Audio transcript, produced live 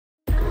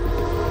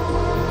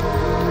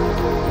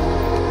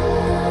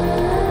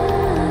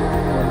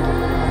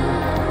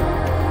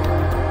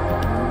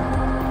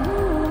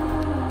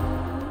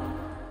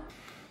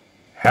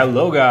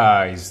Hello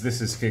guys,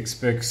 this is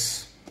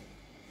KixPicks,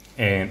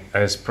 and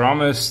as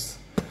promised,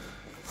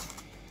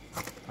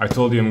 I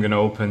told you I'm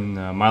gonna open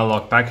a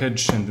Mylok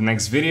package in the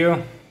next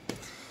video,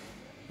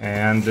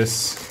 and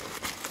this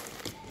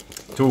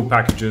two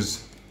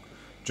packages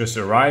just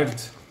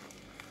arrived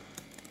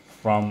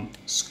from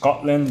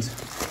Scotland,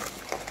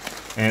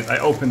 and I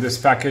opened this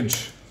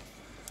package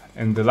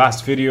in the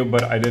last video,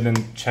 but I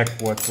didn't check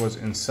what was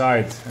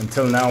inside.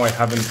 Until now I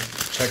haven't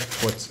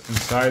checked what's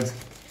inside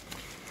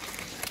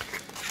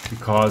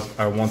because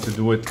I want to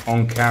do it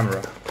on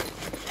camera.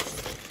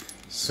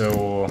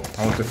 So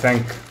I want to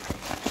thank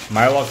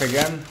Mylok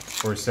again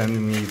for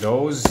sending me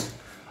those.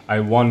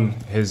 I won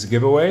his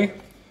giveaway,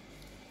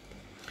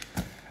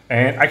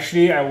 and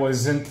actually I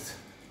was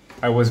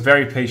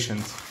very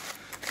patient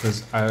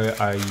because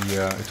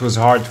it was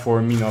hard for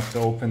me not to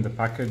open the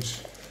package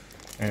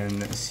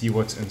and see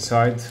what's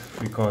inside,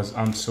 because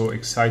I'm so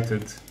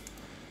excited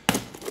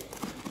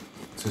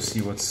to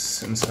see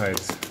what's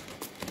inside.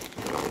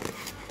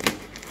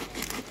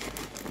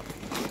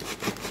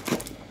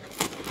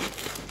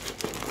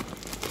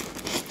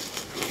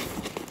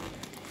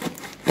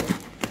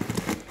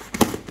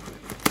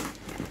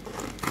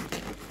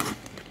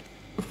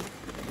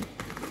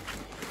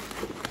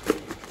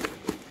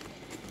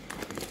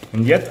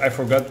 And yet I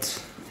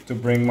forgot to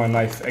bring my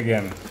knife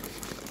again.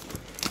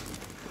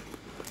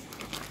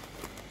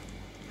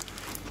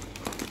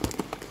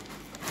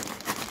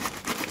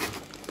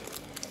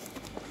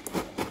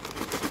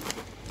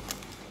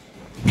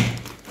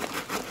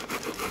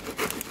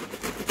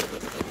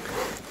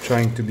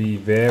 Trying to be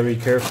very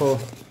careful,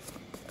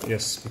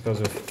 yes, because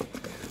of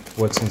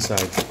what's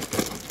inside.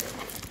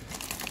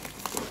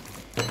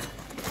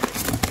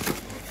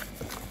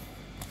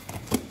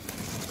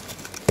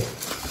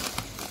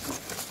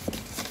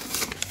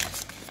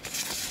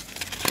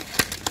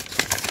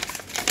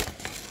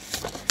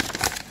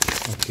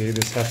 Okay,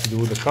 this has to do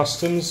with the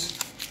customs.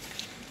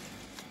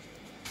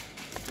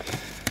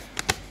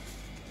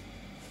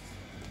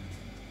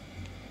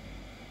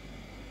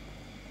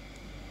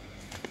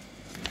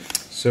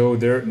 So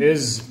there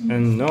is a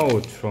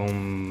note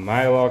from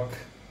Mylok.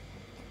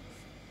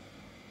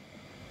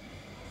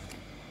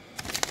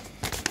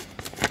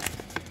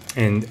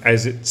 And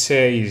as it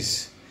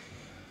says,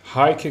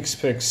 "Hi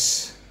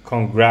KixPicks,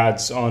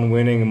 congrats on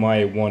winning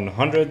my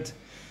 100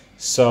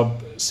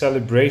 sub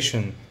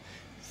celebration.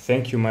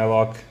 Thank you,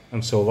 Mylok.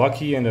 I'm so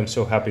lucky and I'm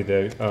so happy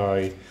that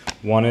I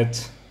won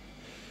it.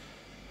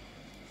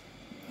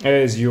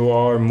 As you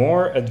are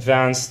more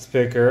advanced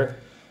picker,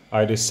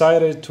 I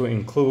decided to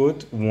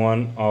include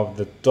one of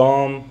the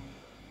DOM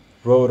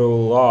roto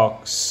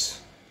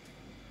locks."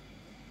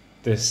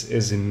 This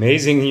is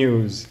amazing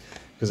news,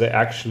 because I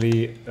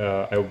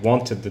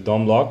wanted the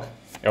DOM lock.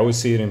 I always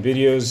see it in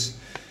videos,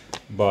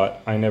 but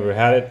I never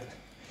had it.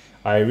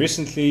 I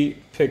recently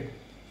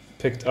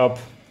picked up,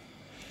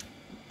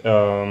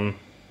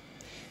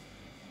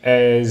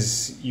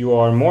 as you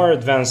are more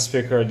advanced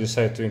picker, I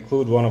decided to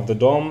include one of the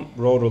DOM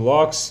roto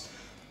locks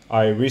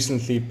I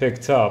recently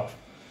picked up.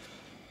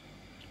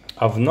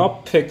 I've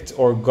not picked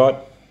or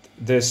got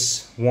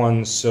this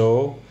one,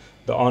 so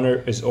the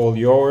honor is all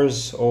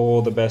yours.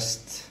 All the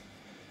best,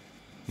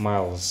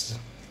 Miles.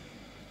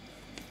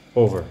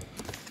 Over.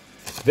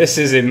 This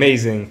is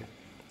amazing.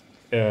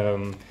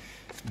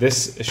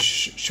 This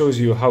shows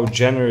you how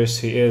generous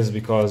he is,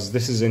 because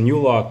this is a new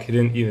lock he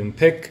didn't even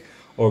pick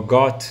or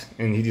got,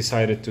 and he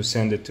decided to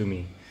send it to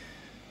me.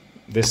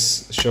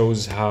 This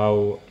shows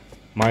how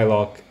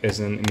Mylok is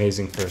an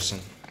amazing person.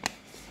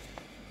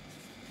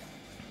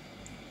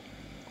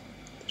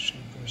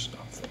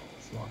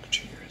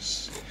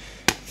 Cheers.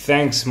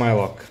 Thanks,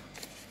 Mylok.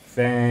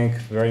 Thank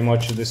very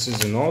much. This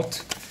is a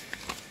note.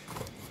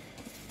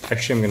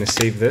 Actually, I'm going to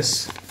save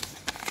this.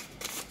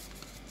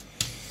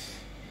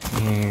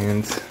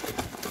 And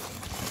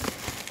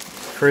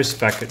first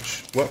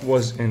package. What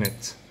was in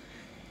it?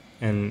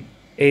 An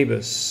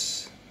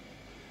ASSA.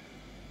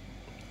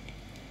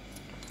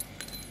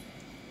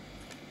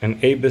 An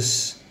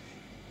ASSA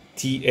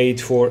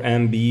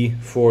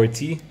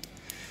T84MB4T.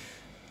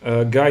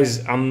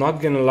 Guys, I'm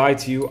not gonna lie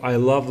to you, I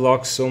love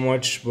locks so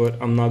much,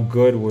 but I'm not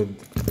good with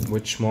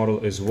which model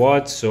is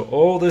what, so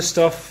all this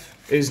stuff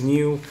is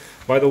new.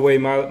 By the way,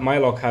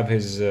 Mylok have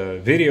his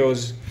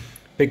videos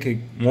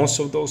picking most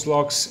of those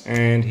locks,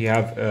 and he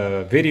have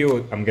a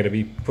video I'm gonna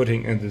be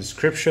putting in the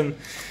description.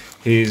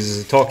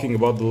 He's talking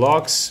about the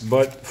locks,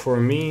 but for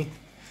me,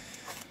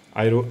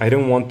 I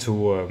don't want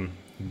to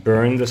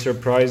burn the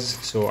surprise,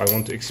 so I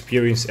want to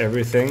experience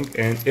everything.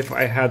 And if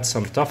I had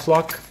some tough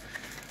luck,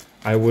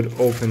 I would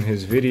open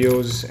his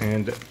videos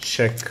and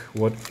check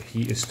what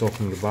he is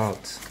talking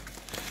about.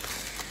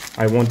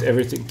 I want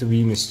everything to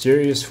be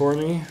mysterious for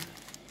me.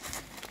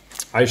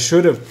 I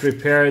should have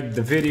prepared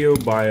the video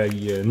by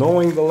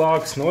knowing the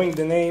locks, knowing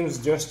the names,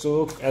 just to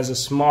look as a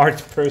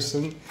smart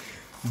person,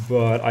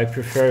 but I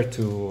prefer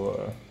to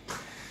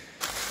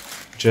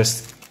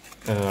just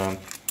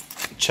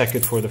check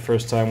it for the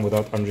first time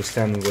without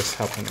understanding what's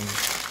happening.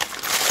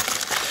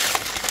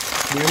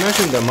 Can you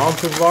imagine the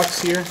amount of locks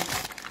here?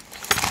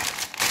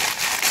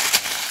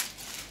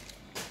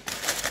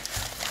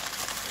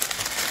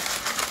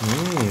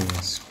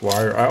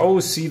 Squire. I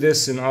always see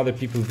this in other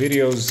people's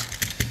videos.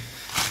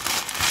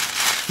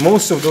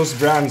 Most of those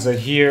brands I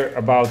hear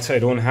about I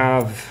don't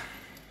have.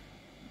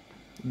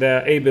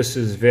 The ABIS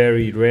is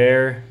very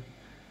rare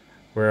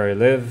where I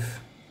live.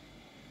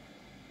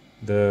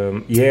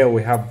 The Yale,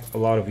 we have a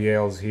lot of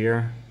Yales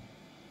here.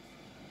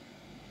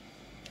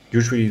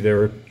 Usually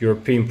the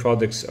European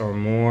products are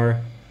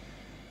more.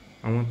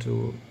 I want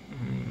to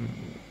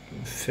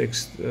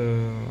fix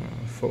the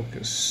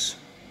focus.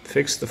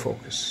 Fix the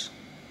focus.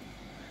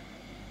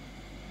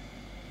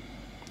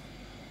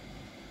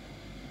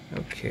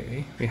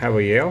 Okay, we have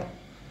a Yale.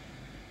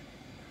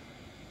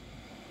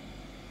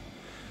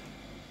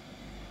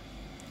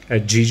 A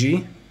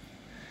GEGE.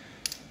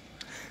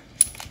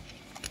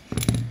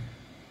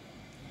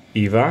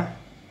 Evva.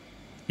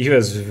 Evva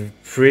is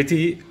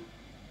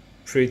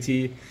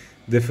pretty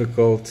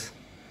difficult.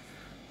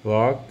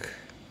 Locke.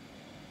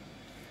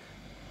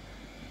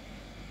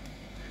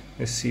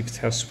 Let's see if it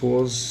has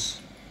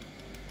spools.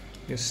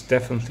 Yes,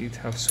 definitely it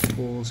has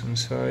spools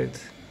inside.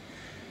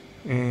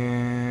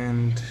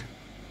 And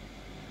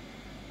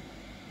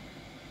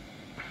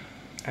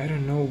I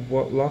don't know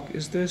what Locke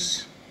is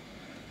this.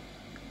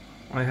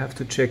 I have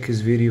to check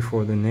his video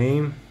for the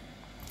name.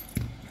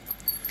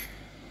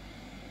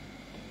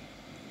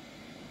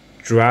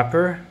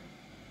 Draper.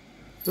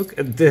 Look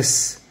at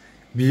this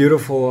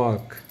beautiful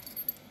Locke.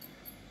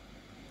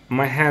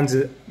 My hands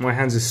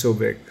is so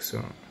big,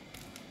 so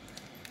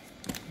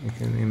you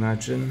can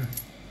imagine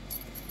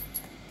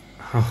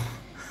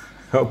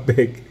how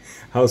big,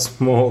 how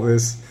small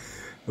this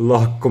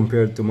Locke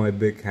compared to my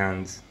big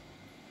hands.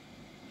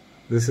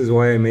 This is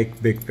why I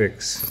make big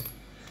picks.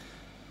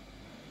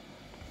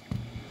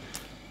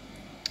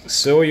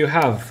 So you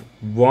have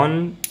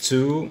 1,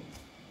 2,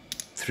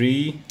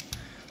 3,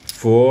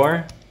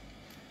 4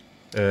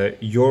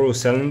 Euro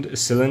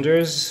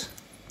cylinders,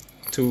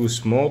 2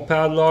 small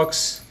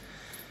padlocks,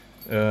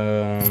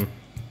 pin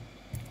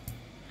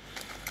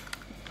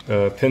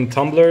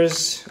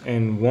tumblers,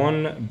 and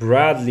 1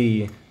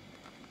 Bradley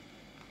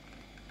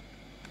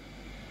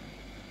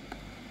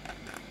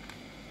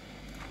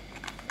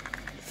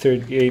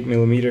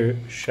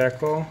 38mm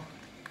shackle.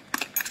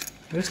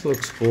 This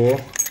looks cool.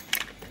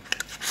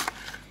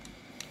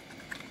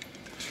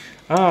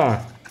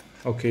 Ah,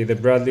 okay, the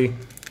Bradley.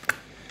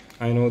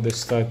 I know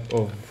this type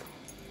of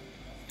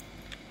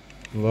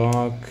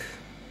lock.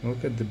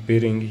 Look at the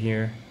bitting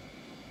here.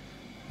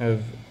 I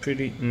have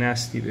pretty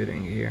nasty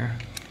bitting here.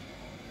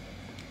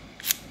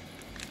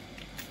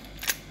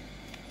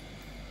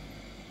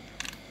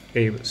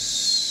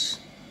 Avis.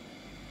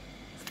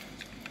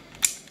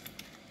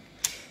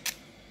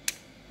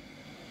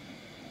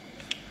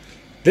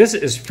 This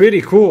is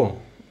pretty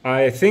cool.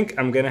 I think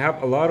I'm gonna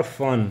have a lot of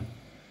fun.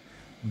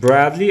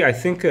 Bradley, I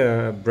think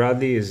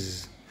Bradley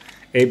is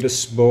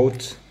Avis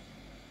boat.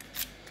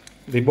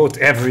 They bought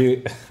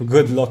every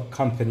good luck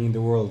company in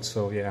the world,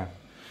 so yeah.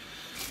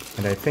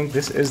 And I think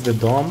this is the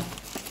Dom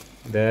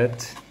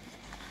that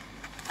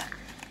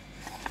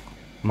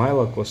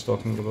Mylok was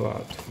talking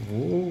about.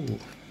 Ooh.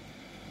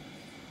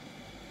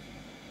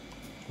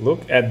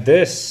 Look at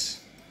this.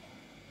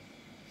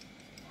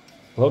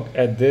 Look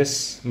at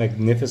this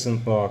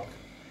magnificent lock.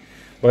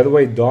 By the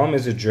way, Dom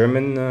is a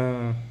German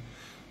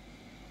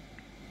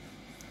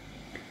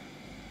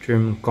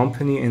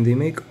company, and they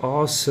make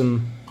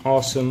awesome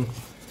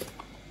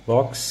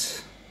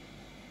locks.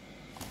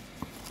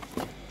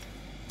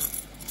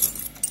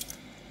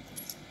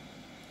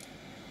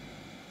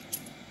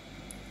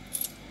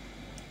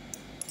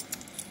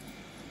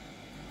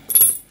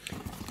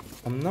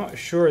 I'm not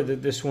sure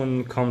that this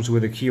one comes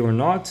with a key or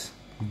not,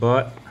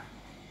 but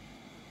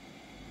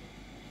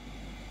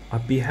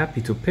I'd be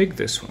happy to pick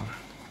this one.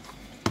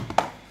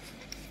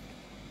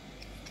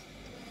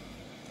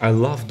 I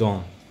love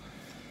Dom.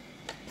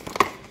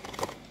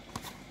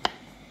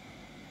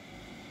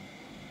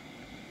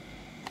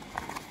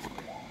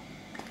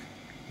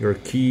 Your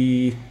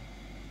key,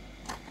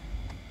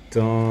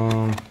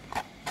 Dom.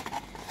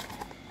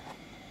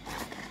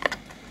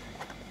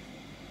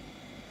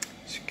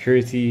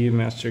 Security,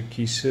 master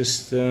key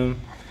system.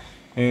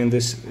 And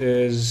this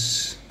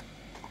is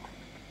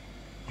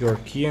your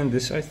key, and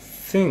this I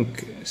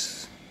think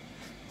is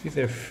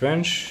either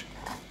French,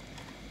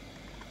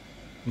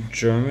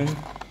 German,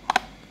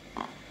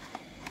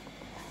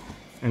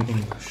 and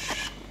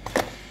English.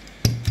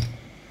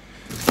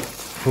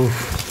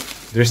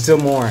 Oof. There's still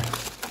more.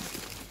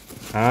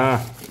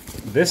 Ah,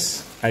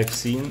 this I've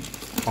seen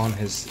on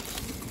his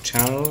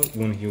channel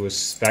when he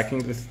was packing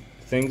the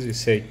things. He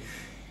say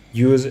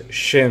use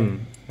shim,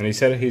 and he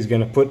said he's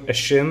gonna put a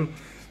shim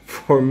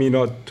for me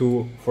not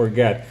to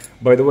forget.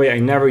 By the way, I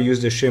never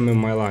used a shim in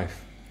my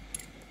life,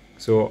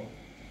 so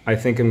I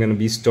think I'm gonna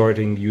be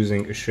starting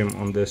using a shim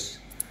on this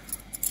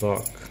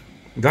lock.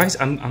 Guys,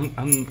 I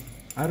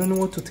don't know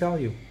what to tell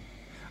you.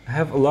 I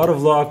have a lot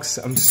of locks.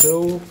 I'm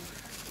so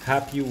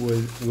happy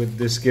with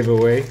this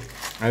giveaway.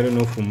 I don't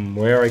know from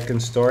where I can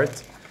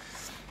start.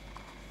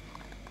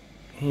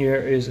 Here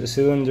is a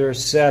cylinder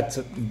set,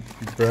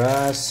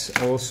 brass,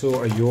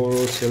 also a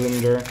Euro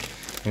cylinder.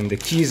 And the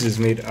keys is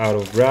made out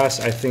of brass.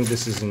 I think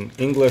this is an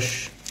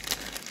English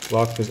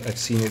lock because I've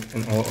seen it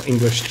in all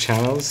English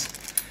channels.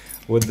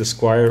 With the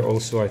Squire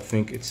also, I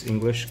think it's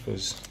English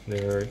because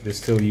they're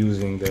still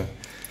using the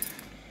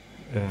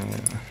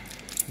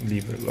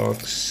lever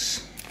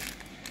locks.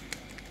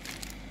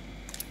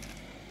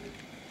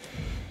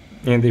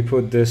 And they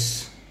put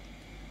this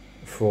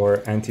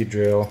for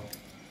anti-drill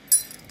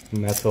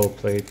metal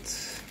plate.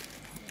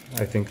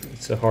 I think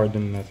it's a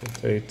hardened metal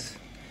plate.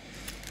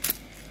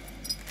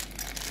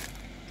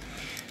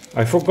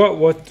 I forgot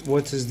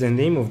what is the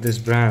name of this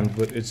brand,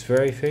 but it's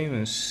very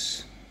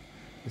famous.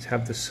 It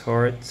have this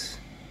heart,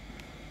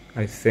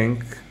 I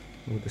think,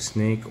 with a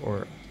snake,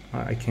 or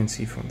I can't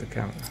see from the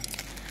camera.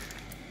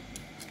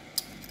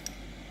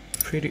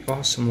 Pretty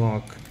awesome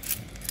lock.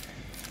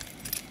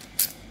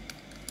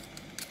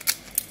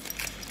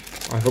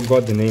 I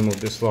forgot the name of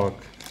this lock.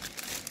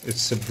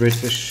 It's a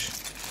British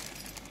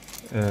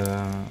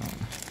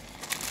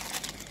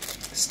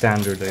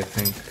standard, I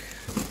think,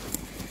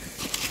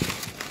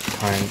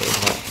 kind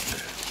of lock.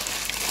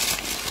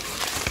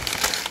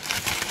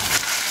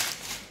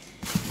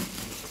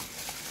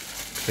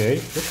 Okay,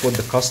 look what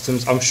the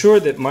customs. I'm sure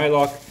that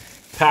Mylok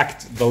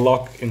packed the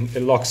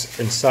locks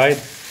inside.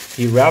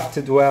 He wrapped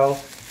it well,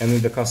 and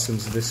in the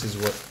customs, this is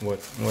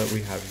what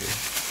we have here.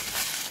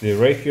 They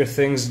rapier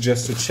things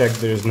just to check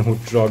there's no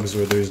drugs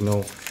or there's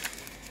no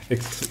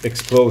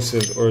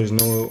explosives or there's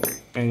no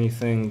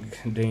anything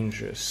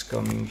dangerous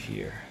coming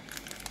here.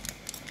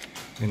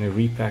 I'm gonna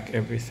repack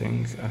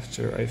everything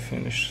after I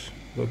finish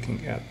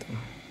looking at them.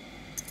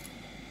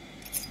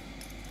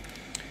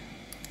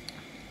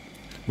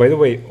 By the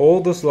way,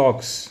 all those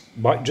locks,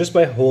 just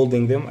by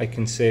holding them, I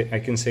can say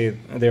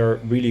they are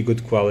really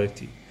good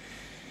quality.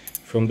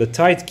 From the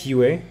tight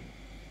keyway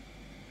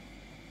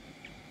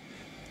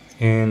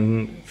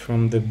and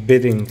from the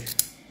bidding,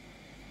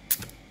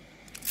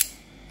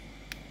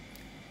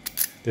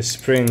 the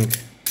spring,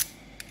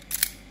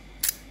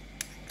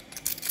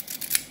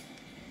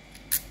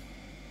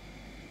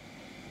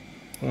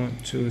 one,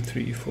 two,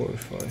 three, four,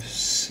 five,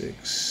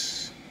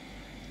 six.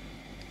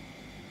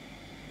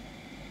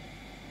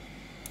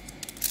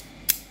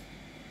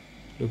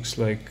 Looks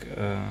like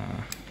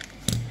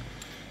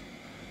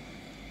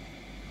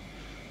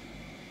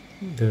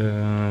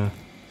the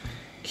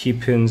key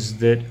pins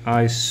that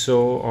I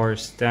saw are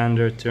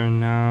standard turn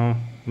now.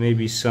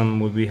 Maybe some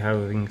will be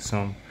having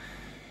some.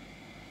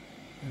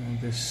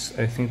 This,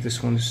 I think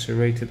this one is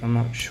serrated. I'm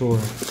not sure.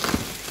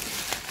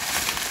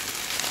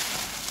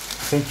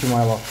 Thank you,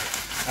 Mylok.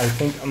 I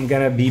think I'm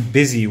gonna be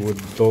busy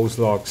with those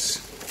locks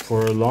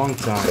for a long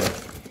time.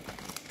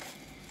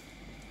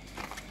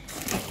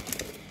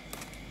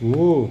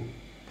 Ooh,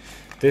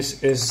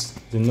 this is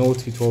the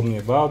note he told me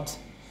about.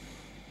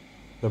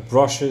 The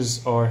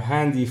brushes are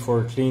handy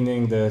for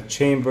cleaning the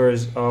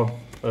chambers of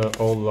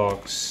all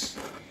locks.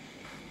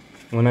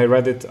 When I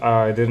read it,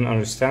 I didn't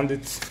understand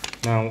it.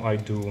 Now I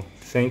do.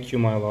 Thank you,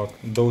 Mylok.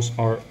 Those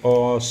are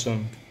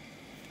awesome.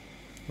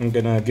 I'm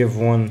gonna give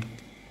one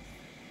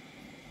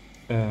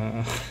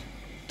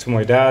to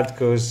my dad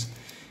because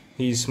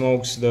he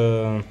smokes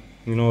the,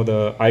 you know,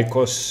 the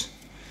IQOS.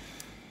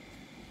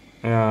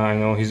 I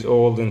know he's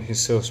old and he's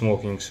still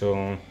smoking,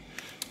 so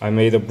I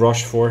made a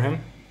brush for him.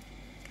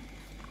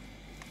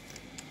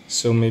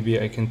 So maybe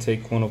I can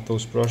take one of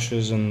those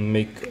brushes and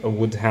make a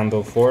wood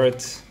handle for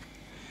it,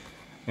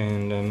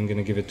 and I'm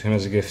gonna give it to him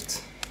as a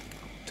gift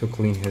to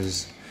clean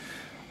his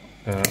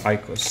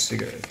IQOS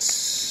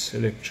cigarettes,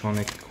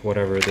 electronic,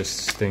 whatever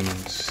this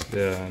things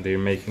they're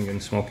making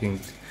and smoking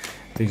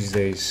these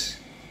days.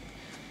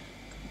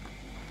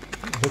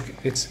 Look,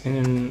 it's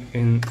in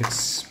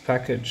its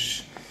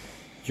package.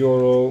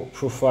 Euro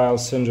profile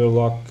cylinder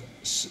lock.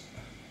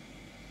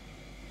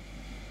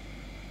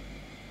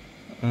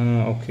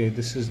 Okay,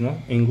 this is not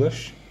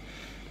English.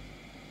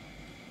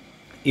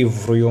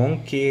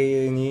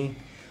 Ivrionki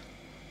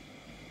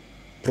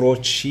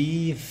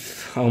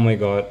Prochiv. Oh my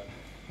god.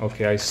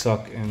 Okay, I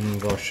suck in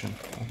Russian.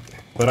 Okay.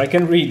 But I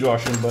can read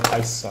Russian, but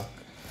I suck.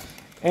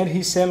 And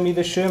he sent me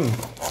the shim.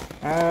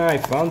 Ah, I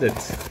found it.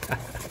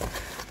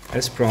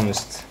 As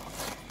promised.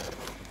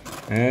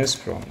 As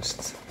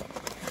promised.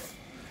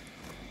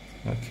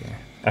 Okay.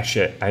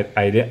 Actually,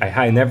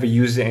 I never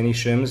used any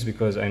shims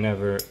because I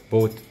never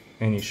bought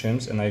any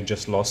shims and I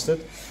just lost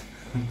it.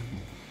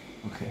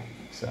 Okay,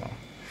 so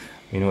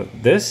you know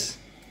this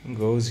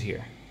goes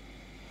here.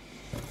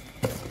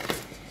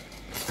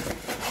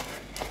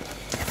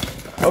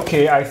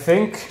 Okay, I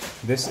think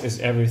this is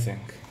everything,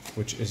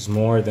 which is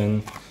more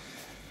than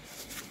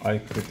I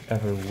could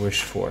ever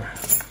wish for.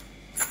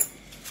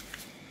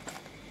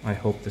 I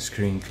hope the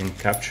screen can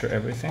capture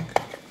everything.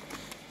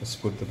 Let's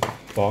put the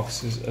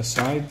boxes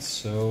aside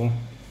so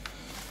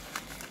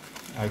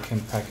I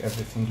can pack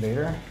everything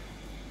later.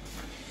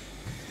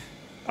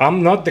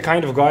 I'm not the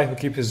kind of guy who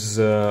keep his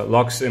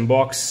locks in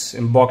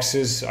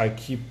boxes. I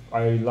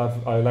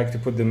like to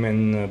put them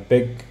in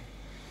big,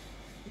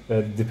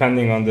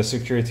 depending on the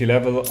security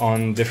level,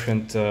 on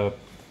different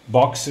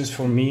boxes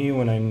for me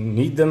when I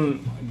need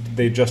them.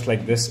 They just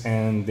like this,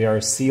 and they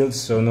are sealed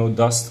so no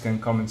dust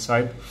can come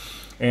inside.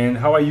 And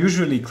how I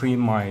usually clean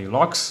my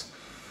locks,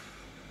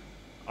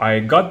 I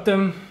got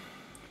them,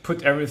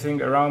 put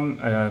everything around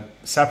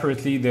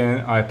separately,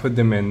 then I put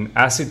them in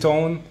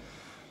acetone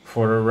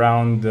for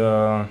around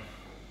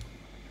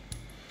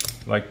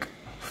like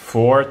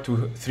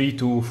 3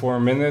 to 4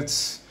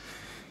 minutes.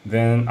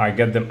 Then I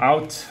get them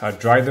out, I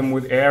dry them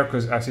with air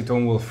because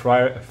acetone will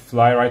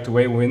fly right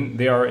away when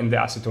they are in the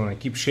acetone. I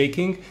keep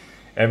shaking,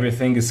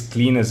 everything is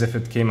clean as if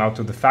it came out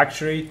of the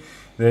factory.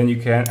 Then you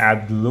can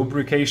add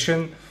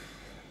lubrication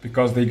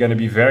because they're going to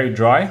be very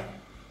dry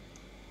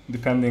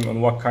depending on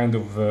what kind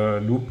of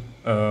loop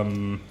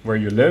where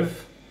you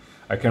live.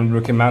 I can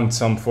recommend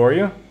some for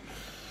you,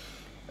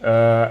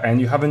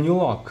 and you have a new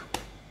lock.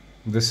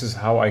 This is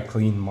how I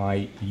clean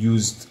my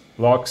used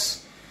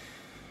locks.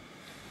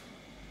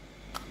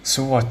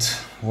 So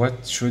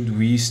what should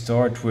we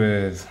start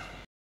with?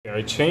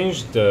 I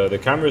changed the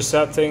camera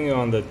setting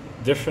on the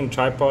different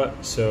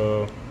tripod,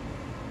 so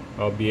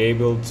I'll be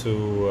able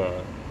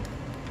to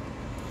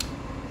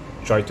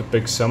try to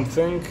pick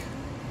something.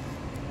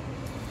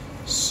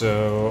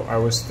 So I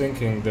was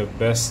thinking the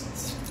best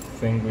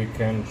thing we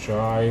can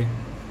try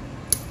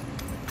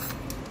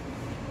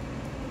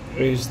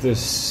is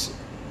this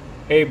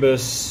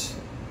Inox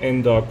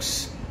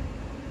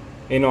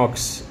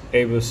Inox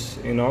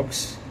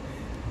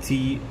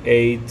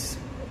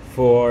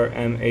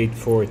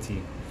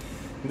T84M840.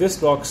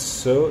 This looks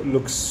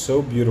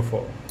so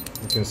beautiful.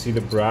 You can see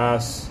the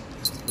brass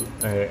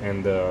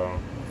and the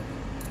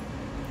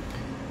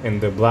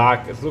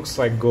black. It looks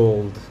like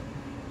gold.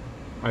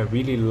 I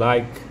really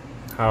like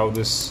how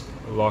this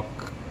lock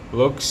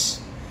looks.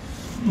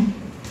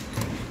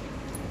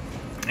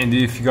 And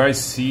if you guys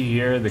see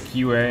here, the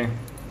keyway,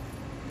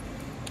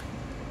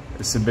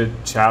 it's a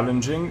bit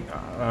challenging.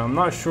 I'm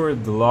not sure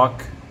the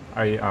lock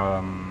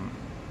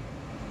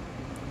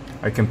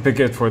I can pick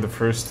it for the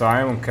first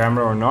time on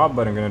camera or not,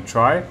 but I'm gonna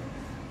try.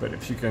 But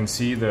if you can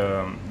see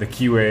the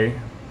keyway,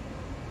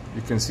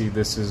 you can see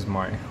this is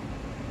my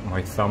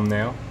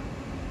thumbnail.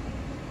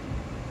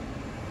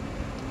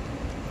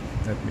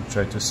 Let me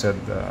try to set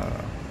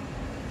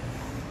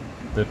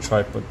the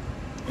tripod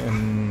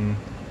in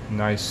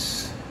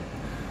nice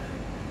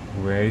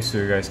way so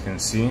you guys can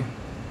see.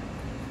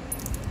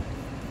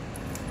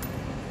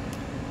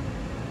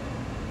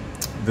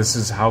 This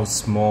is how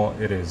small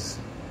it is.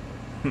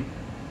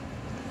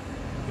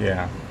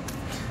 Yeah,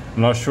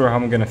 I'm not sure how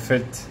I'm gonna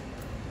fit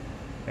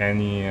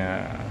any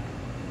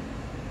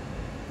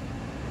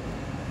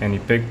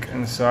pick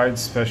inside,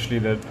 especially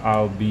that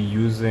I'll be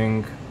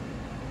using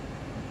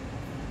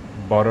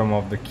bottom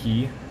of the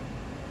key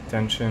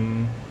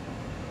tension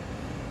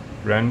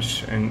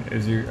wrench, and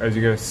as you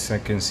guys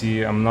can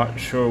see, I'm not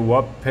sure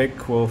what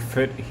pick will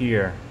fit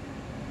here.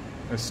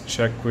 Let's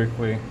check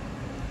quickly.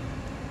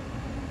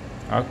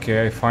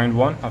 Okay, I found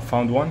one.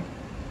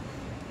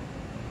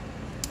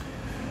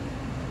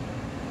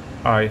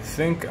 I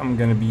think I'm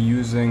gonna be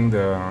using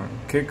the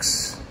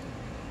Kicks,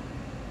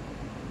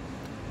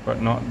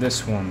 but not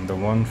this one, the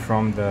one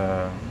from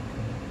the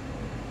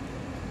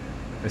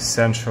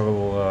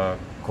Essential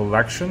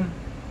collection.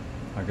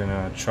 I'm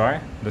gonna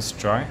try. Let's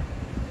try.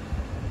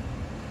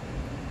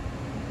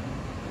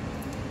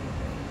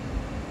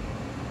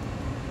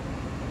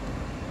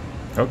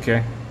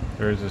 Okay,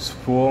 there's a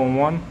spool on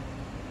one.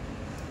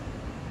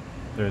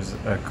 There's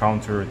a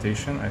counter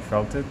rotation, I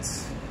felt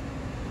it.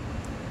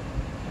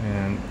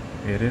 And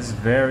it is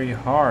very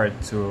hard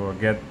to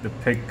get the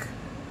pick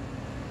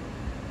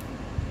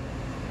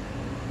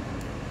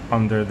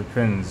under the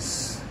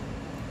pins.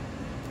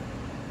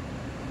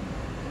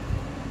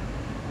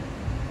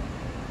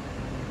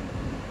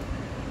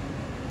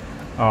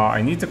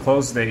 I need to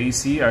close the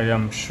AC. I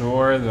am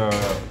sure the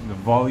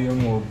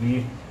volume will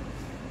be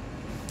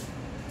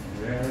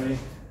very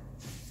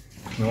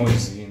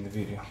noisy in the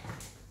video.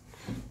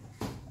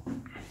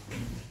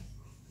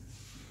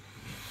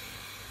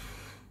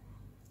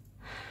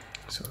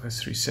 So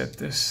let's reset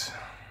this.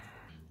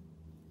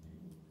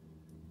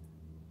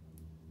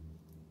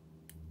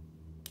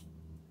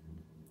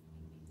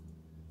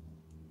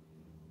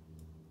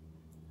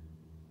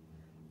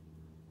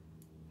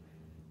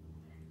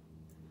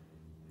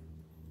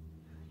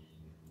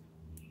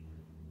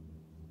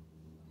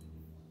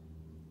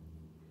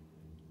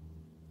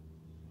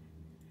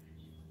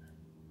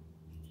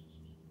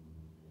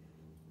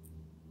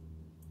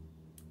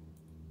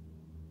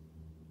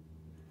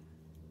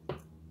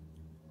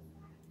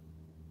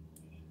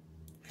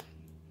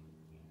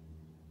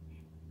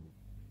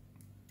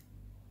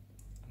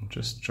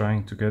 Just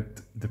trying to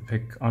get the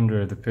pick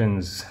under the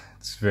pins.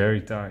 It's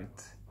very tight.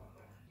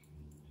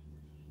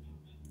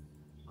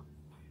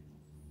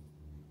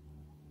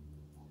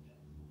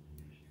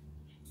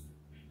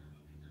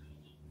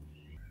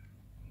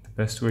 The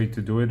best way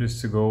to do it is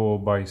to go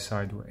by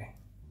sideway.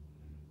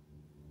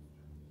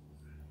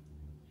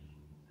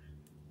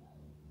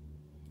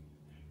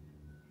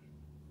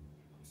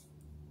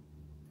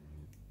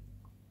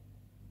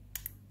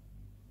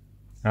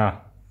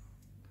 Ah,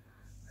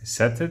 I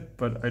set it,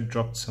 but I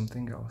dropped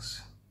something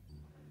else.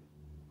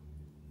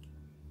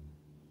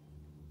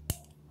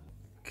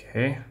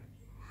 Okay.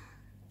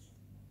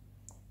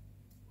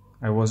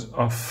 I was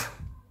off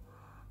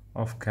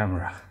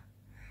camera.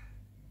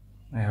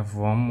 I have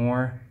one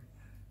more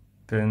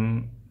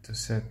pin to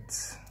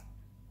set.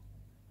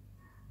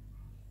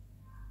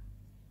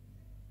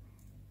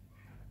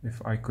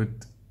 If I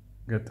could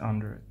get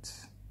under it.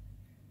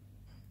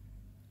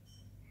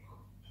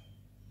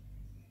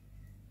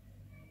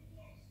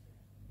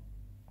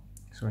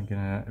 So I'm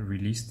gonna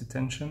release the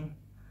tension,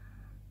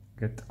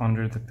 get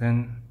under the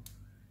pin.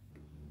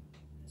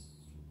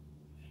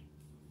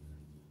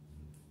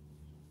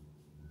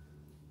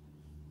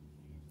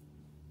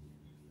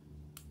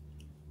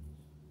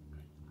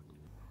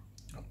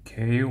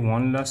 Okay,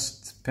 one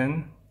last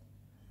pin.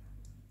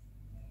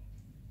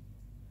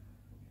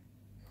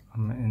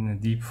 I'm in a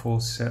deep full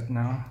set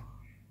now.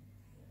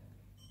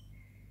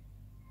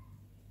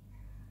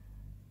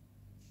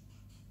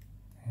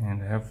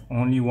 And I have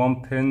only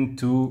one pin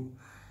to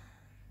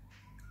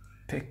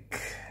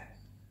pick.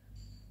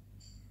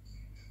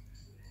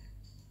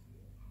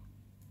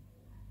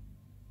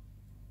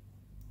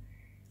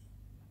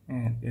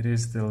 And it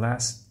is the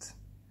last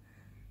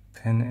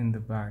pin in the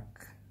back.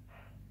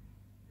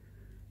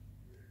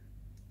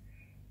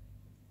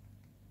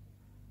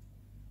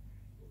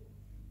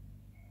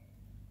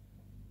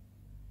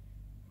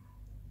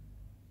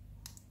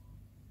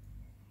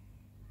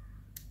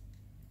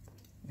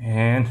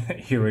 And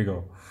here we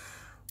go.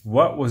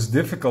 What was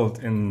difficult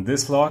in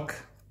this lock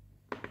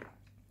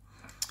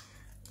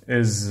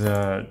is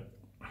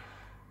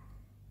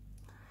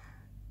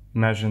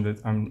imagine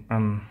that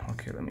I'm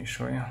okay, let me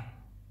show you.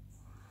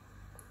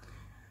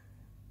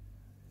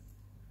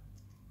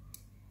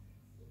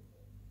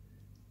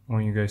 I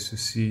want you guys to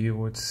see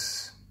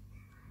what's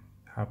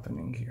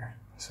happening here.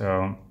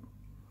 So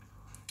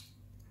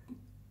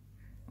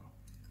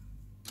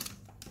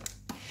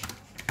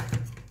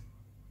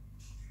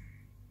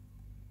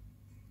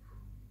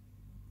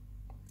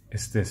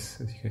is this,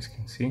 as you guys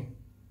can see.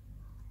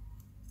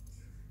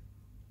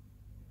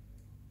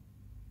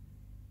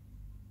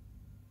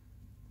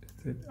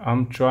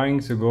 I'm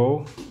trying to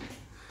go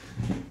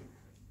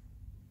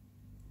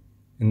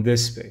in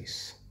this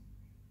space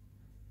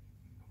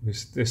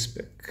with this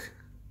pick.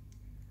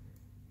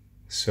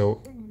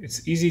 So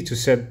it's easy to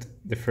set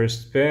the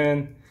first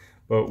pin,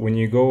 but when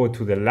you go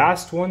to the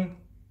last one,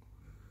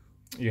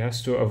 you have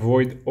to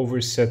avoid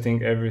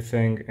oversetting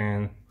everything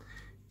and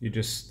you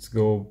just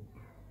go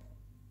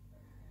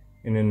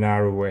in a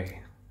narrow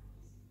way.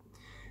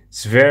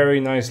 It's very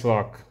nice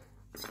lock.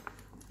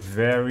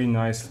 Very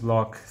nice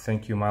lock.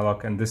 Thank you,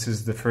 Mylok. And this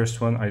is the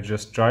first one I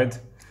just tried.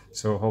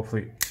 So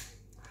hopefully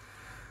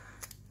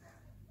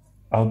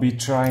I'll be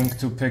trying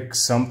to pick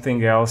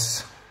something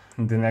else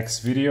in the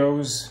next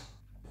videos.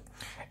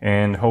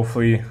 And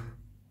hopefully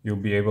you'll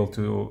be able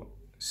to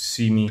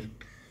see me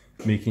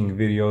making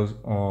videos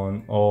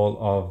on all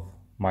of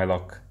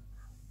Mylok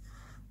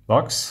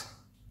locks.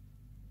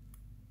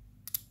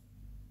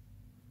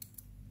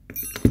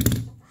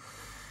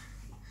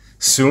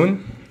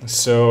 Soon,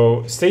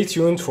 so stay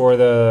tuned for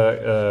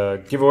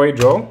the giveaway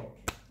draw,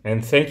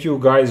 and thank you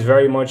guys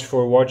very much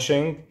for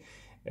watching,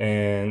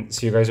 and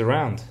see you guys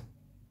around.